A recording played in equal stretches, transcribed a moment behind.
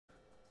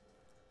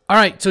All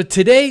right, so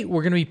today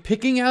we're going to be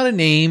picking out a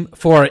name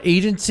for our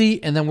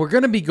agency, and then we're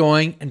going to be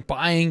going and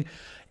buying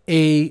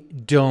a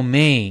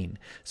domain.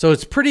 So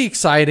it's pretty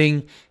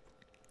exciting.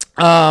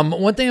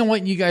 One thing I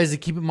want you guys to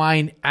keep in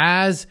mind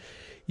as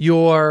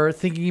you're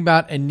thinking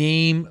about a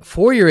name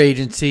for your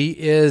agency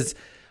is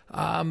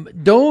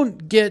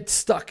don't get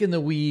stuck in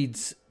the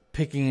weeds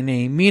picking a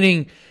name,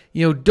 meaning,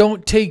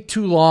 don't take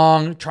too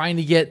long trying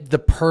to get the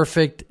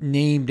perfect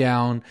name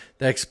down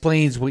that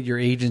explains what your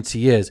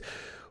agency is.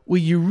 What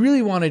you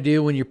really want to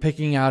do when you're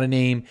picking out a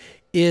name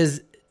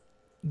is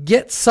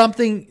get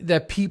something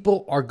that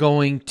people are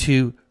going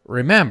to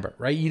remember,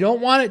 right? You don't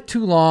want it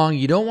too long,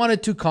 you don't want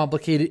it too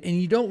complicated, and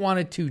you don't want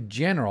it too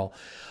general.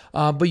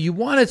 But you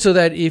want it so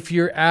that if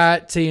you're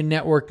at, say, a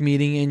network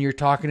meeting and you're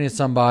talking to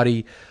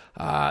somebody,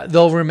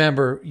 they'll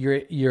remember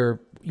your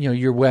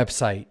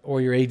website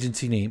or your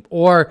agency name.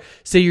 Or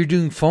say you're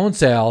doing phone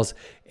sales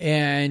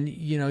and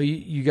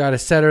you got a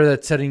setter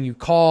that's setting you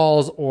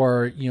calls,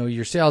 or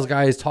your sales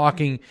guy is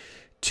talking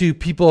to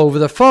people over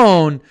the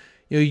phone.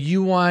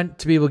 You want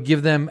to be able to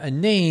give them a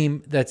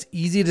name that's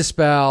easy to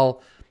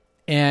spell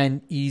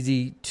and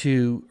easy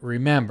to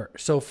remember.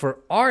 So for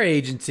our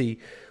agency,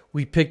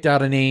 we picked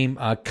out a name,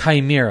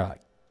 Chimera,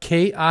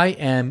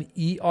 K-I-M-E-R-A,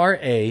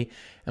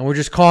 and we're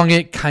just calling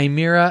it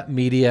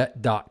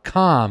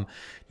chimeramedia.com.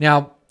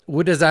 Now,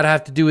 what does that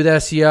have to do with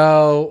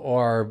SEO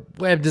or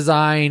web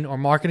design or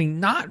marketing?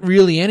 Not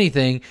really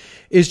anything.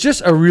 It's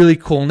just a really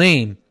cool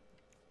name.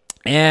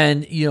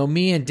 And,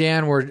 me and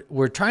Dan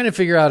were trying to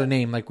figure out a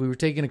name. Like, we were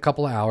taking a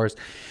couple of hours,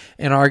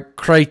 and our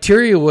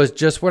criteria was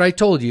just what I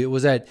told you. It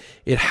was that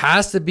it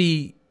has to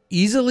be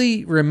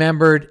easily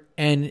remembered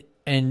and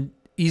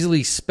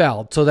easily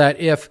spelled, so that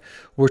if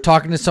we're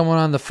talking to someone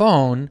on the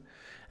phone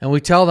and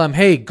we tell them,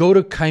 hey, go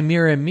to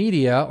Chimera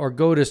Media or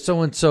go to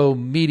so-and-so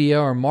media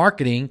or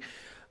marketing,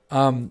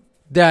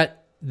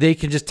 that they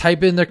can just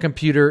type in their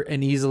computer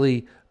and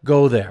easily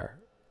go there,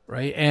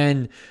 right?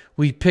 And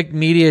we picked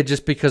media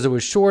just because it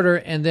was shorter.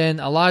 And then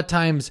a lot of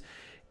times,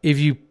 if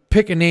you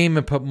pick a name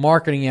and put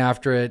marketing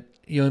after it,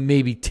 it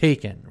may be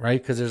taken,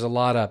 right? Because there's a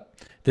lot of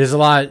people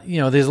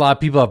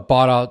that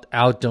bought up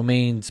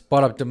domains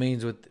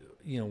with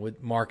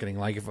with marketing.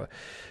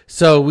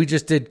 So we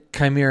just did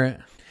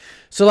Chimera.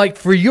 So like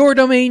for your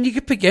domain, you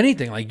could pick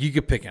anything. Like you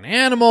could pick an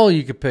animal,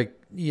 you could pick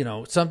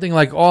something.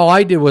 Like all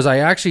I did was I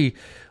actually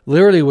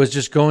literally was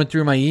just going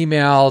through my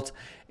emails,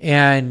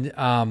 and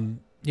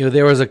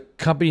there was a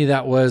company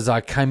that was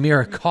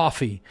Chimera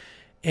Coffee,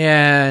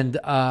 and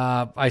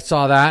I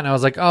saw that and I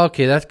was like, oh,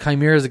 okay, that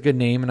Chimera is a good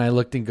name, and I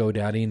looked in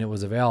GoDaddy and it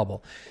was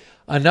available.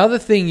 Another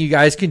thing you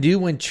guys can do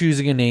when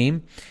choosing a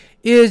name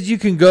is you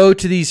can go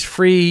to these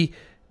free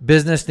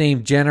business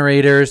name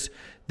generators.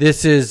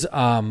 This is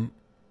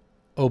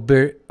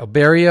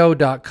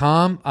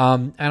Oberio.com.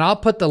 And I'll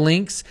put the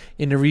links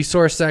in the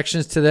resource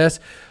sections to this.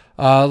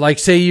 Like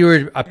say you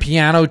were a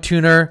piano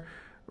tuner,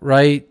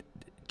 right?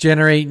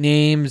 Generate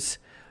names.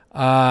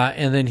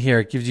 And then here,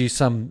 it gives you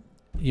some,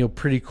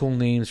 pretty cool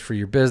names for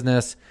your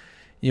business.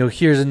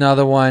 Here's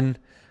another one.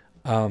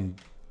 I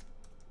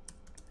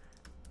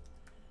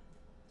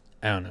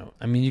don't know.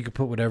 I mean, you could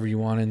put whatever you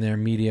want in there,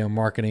 media,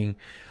 marketing.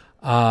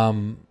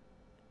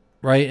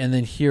 Right. And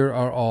then here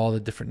are all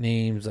the different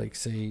names. Like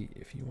say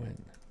if you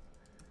went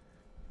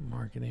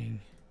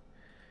marketing,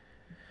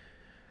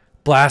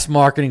 blast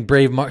marketing,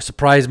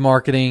 surprise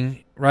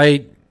marketing,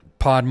 right?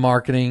 Pod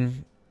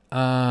marketing,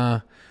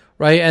 right?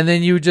 And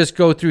then you just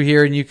go through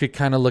here and you could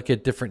kind of look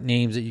at different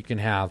names that you can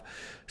have.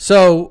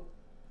 So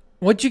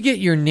once you get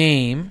your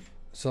name,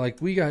 so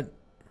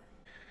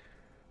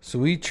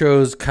we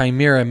chose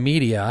Chimera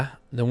Media.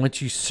 Then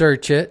once you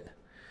search it,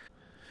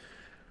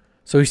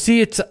 so we see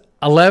it's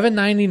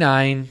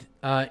 $11.99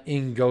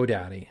 in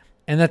GoDaddy,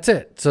 and that's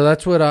it. So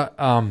that's what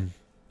I'm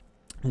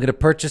going to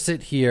purchase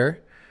it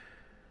here.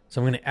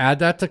 So I'm going to add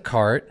that to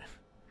cart.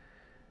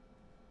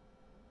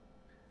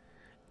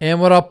 And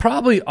what I'll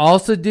probably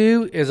also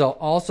do is I'll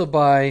also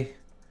buy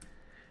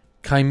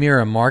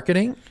Chimera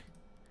Marketing,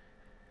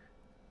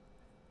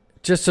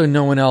 just so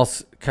no one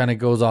else kind of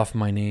goes off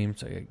my name.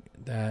 So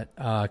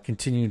that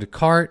continue to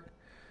cart.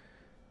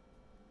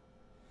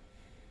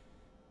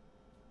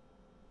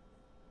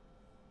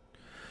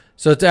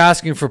 So it's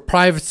asking for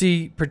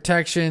privacy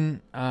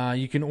protection.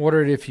 You can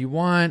order it if you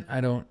want. I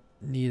don't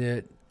need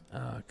it.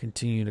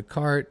 Continue to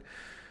cart.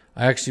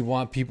 I actually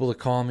want people to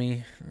call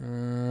me.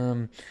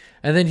 And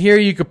then here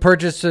you could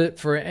purchase it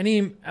for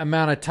any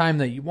amount of time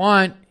that you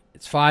want.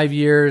 It's 5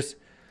 years.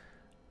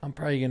 I'm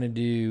probably going to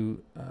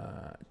do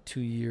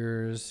 2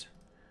 years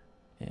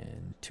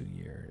and 2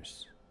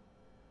 years.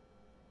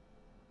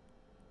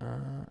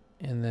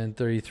 And then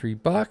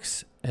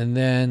 $33. And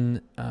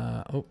then,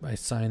 I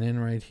sign in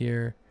right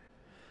here.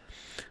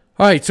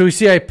 All right, so we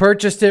see I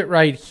purchased it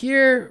right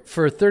here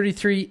for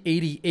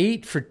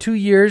 $33.88 for 2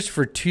 years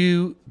for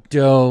 2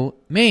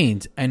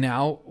 domains. And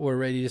now we're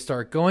ready to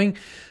start going.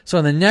 So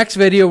in the next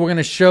video, we're going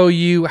to show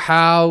you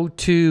how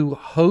to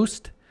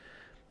host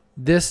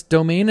this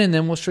domain, and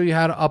then we'll show you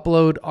how to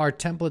upload our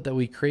template that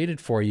we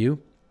created for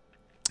you.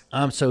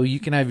 so you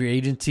can have your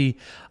agency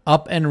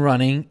up and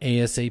running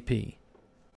ASAP.